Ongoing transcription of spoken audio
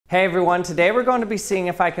Hey everyone, today we're going to be seeing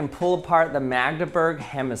if I can pull apart the Magdeburg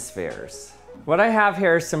Hemispheres. What I have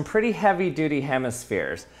here is some pretty heavy duty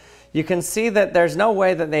hemispheres. You can see that there's no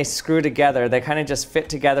way that they screw together. They kind of just fit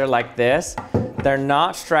together like this. They're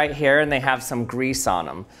notched right here and they have some grease on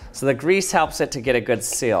them. So the grease helps it to get a good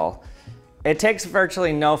seal. It takes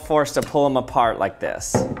virtually no force to pull them apart like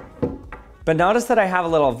this. But notice that I have a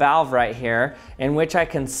little valve right here in which I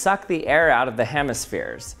can suck the air out of the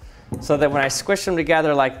hemispheres. So that when I squish them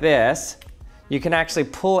together like this, you can actually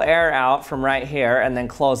pull air out from right here and then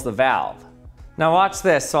close the valve. Now watch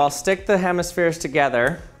this. So I'll stick the hemispheres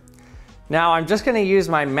together. Now I'm just going to use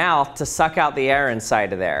my mouth to suck out the air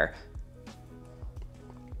inside of there.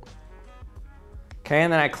 Okay,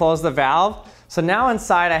 and then I close the valve. So now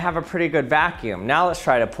inside I have a pretty good vacuum. Now let's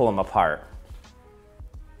try to pull them apart.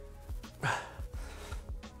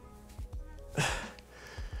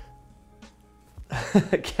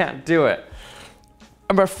 I can't do it.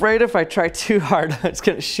 I'm afraid if I try too hard, it's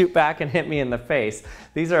going to shoot back and hit me in the face.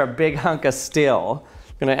 These are a big hunk of steel.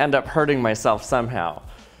 I'm going to end up hurting myself somehow.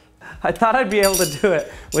 I thought I'd be able to do it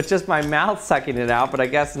with just my mouth sucking it out, but I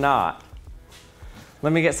guess not.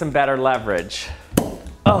 Let me get some better leverage.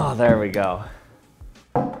 Oh, there we go.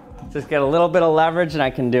 Just get a little bit of leverage and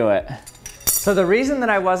I can do it. So the reason that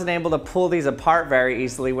I wasn't able to pull these apart very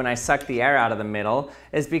easily when I sucked the air out of the middle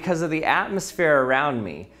is because of the atmosphere around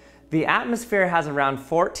me. The atmosphere has around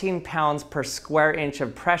 14 pounds per square inch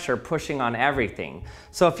of pressure pushing on everything.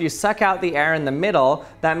 So if you suck out the air in the middle,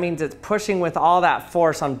 that means it's pushing with all that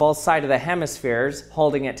force on both sides of the hemispheres,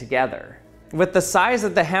 holding it together. With the size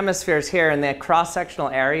of the hemispheres here in the cross-sectional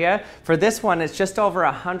area, for this one it's just over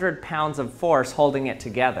 100 pounds of force holding it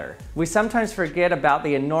together. We sometimes forget about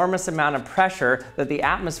the enormous amount of pressure that the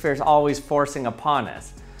atmosphere is always forcing upon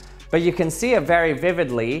us. But you can see it very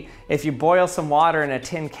vividly if you boil some water in a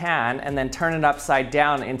tin can and then turn it upside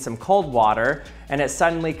down in some cold water, and it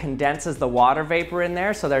suddenly condenses the water vapor in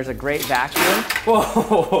there, so there's a great vacuum.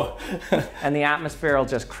 Whoa! And the atmosphere will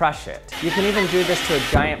just crush it. You can even do this to a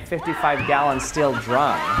giant 55-gallon steel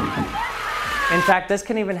drum. In fact, this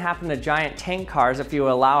can even happen to giant tank cars if you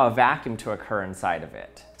allow a vacuum to occur inside of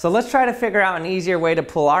it. So let's try to figure out an easier way to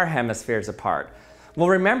pull our hemispheres apart. Well,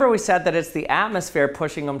 remember we said that it's the atmosphere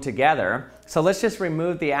pushing them together, so let's just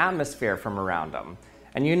remove the atmosphere from around them.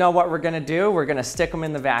 And you know what we're going to do? We're going to stick them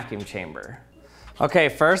in the vacuum chamber. Okay,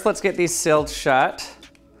 first let's get these sealed shut.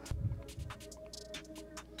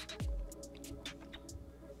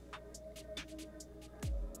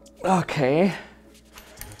 Okay,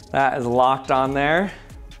 that is locked on there.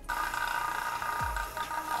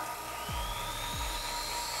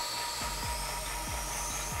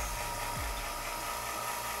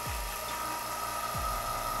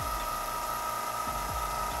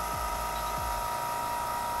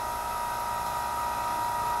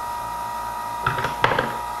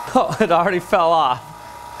 Oh, it already fell off.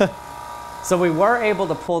 So we were able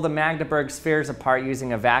to pull the Magdeburg spheres apart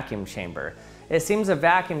using a vacuum chamber. It seems a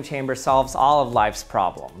vacuum chamber solves all of life's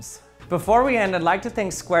problems. Before we end, I'd like to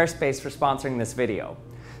thank Squarespace for sponsoring this video.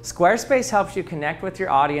 Squarespace helps you connect with your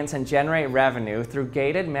audience and generate revenue through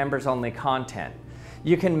gated members-only content.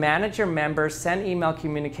 You can manage your members, send email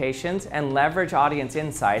communications, and leverage audience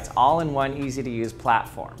insights all in one easy-to-use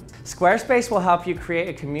platform. Squarespace will help you create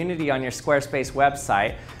a community on your Squarespace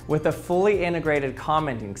website with a fully integrated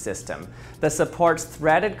commenting system that supports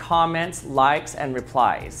threaded comments, likes, and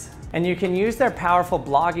replies. And you can use their powerful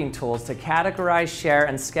blogging tools to categorize, share,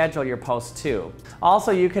 and schedule your posts too.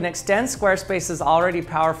 Also, you can extend Squarespace's already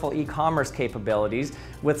powerful e-commerce capabilities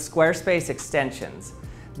with Squarespace extensions.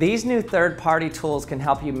 These new third-party tools can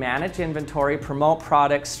help you manage inventory, promote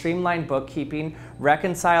products, streamline bookkeeping,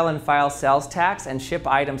 reconcile and file sales tax, and ship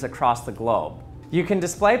items across the globe. You can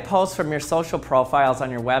display posts from your social profiles on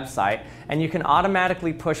your website, and you can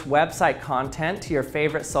automatically push website content to your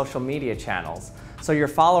favorite social media channels, so your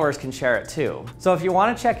followers can share it too. So if you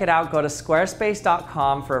want to check it out, go to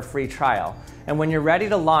squarespace.com for a free trial. And when you're ready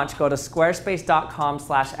to launch, go to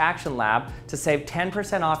squarespace.com/actionlab to save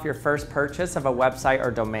 10% off your first purchase of a website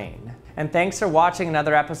or domain. And thanks for watching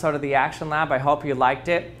another episode of the Action Lab. I hope you liked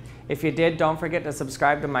it. If you did, don't forget to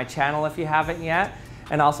subscribe to my channel if you haven't yet.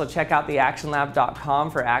 And also check out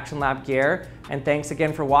theactionlab.com for Action Lab gear. And thanks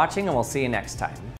again for watching, and we'll see you next time.